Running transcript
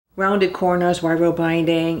Rounded corners, viral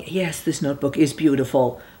binding. Yes, this notebook is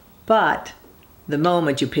beautiful, but the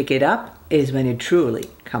moment you pick it up is when it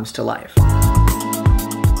truly comes to life.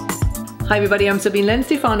 Hi everybody, I'm Sabine Lenz,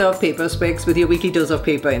 the founder of Paper Specs, with your weekly dose of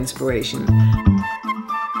paper inspiration.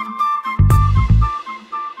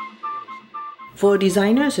 For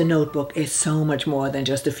designers, a notebook is so much more than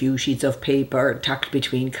just a few sheets of paper tucked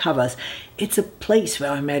between covers. It's a place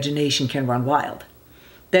where our imagination can run wild.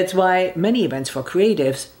 That's why many events for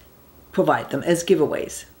creatives provide them as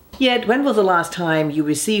giveaways. Yet, when was the last time you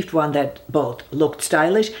received one that both looked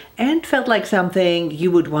stylish and felt like something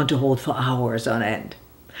you would want to hold for hours on end?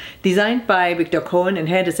 Designed by Picto and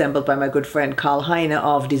hand assembled by my good friend Karl Heine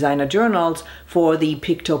of DesignerJournals for the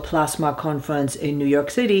Picto Plasma conference in New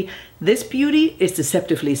York City, this beauty is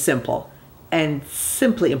deceptively simple and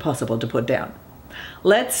simply impossible to put down.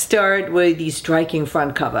 Let's start with the striking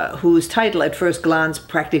front cover, whose title at first glance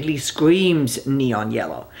practically screams neon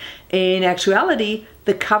yellow. In actuality,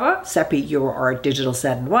 the cover, Seppi EuroArt Digital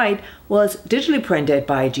Satin White, was digitally printed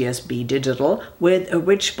by GSB Digital with a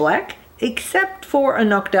rich black, except for a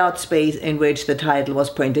knocked out space in which the title was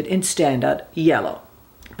printed in standard yellow.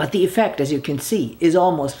 But the effect, as you can see, is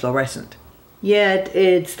almost fluorescent. Yet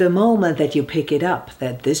it's the moment that you pick it up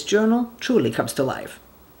that this journal truly comes to life.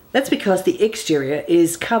 That's because the exterior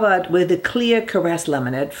is covered with a clear Karess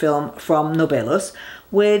laminate film from Nobelus,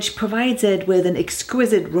 which provides it with an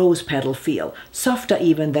exquisite rose petal feel, softer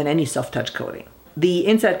even than any soft touch coating. The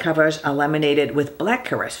inside covers are laminated with Black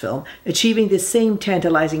Karess film, achieving the same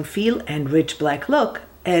tantalizing feel and rich black look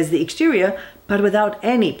as the exterior, but without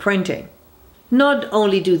any printing. Not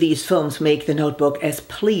only do these films make the notebook as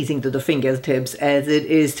pleasing to the fingertips as it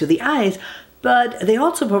is to the eyes, but they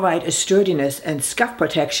also provide a sturdiness and scuff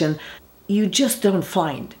protection you just don't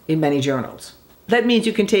find in many journals. That means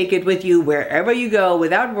you can take it with you wherever you go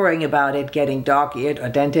without worrying about it getting dog-eared or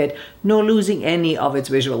dented, nor losing any of its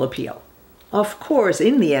visual appeal. Of course,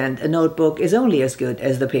 in the end, a notebook is only as good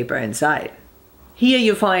as the paper inside. Here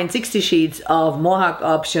you find 60 sheets of Mohawk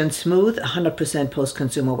option smooth 100%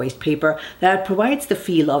 post-consumer waste paper that provides the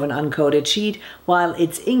feel of an uncoated sheet, while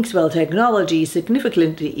its inkswell technology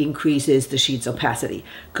significantly increases the sheet's opacity,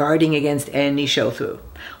 guarding against any show-through.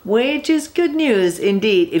 Which is good news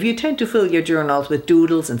indeed if you tend to fill your journals with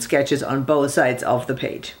doodles and sketches on both sides of the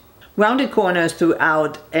page. Rounded corners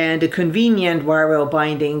throughout and a convenient viral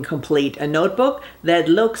binding complete a notebook that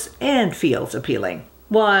looks and feels appealing,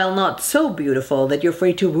 while not so beautiful that you're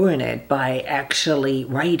afraid to ruin it by actually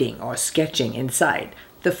writing or sketching inside.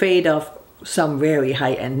 The fate of some very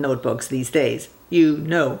high-end notebooks these days. You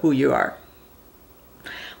know who you are.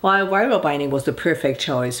 While viral binding was the perfect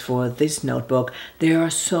choice for this notebook, there are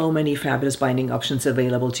so many fabulous binding options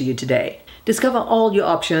available to you today. Discover all your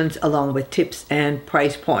options along with tips and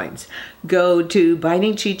price points. Go to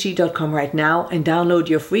bindingcheatsheet.com right now and download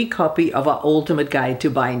your free copy of our ultimate guide to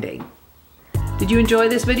binding. Did you enjoy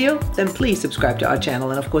this video? Then please subscribe to our channel,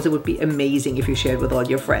 and of course it would be amazing if you shared with all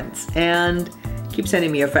your friends. And keep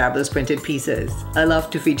sending me your fabulous printed pieces. I love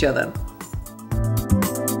to feature them.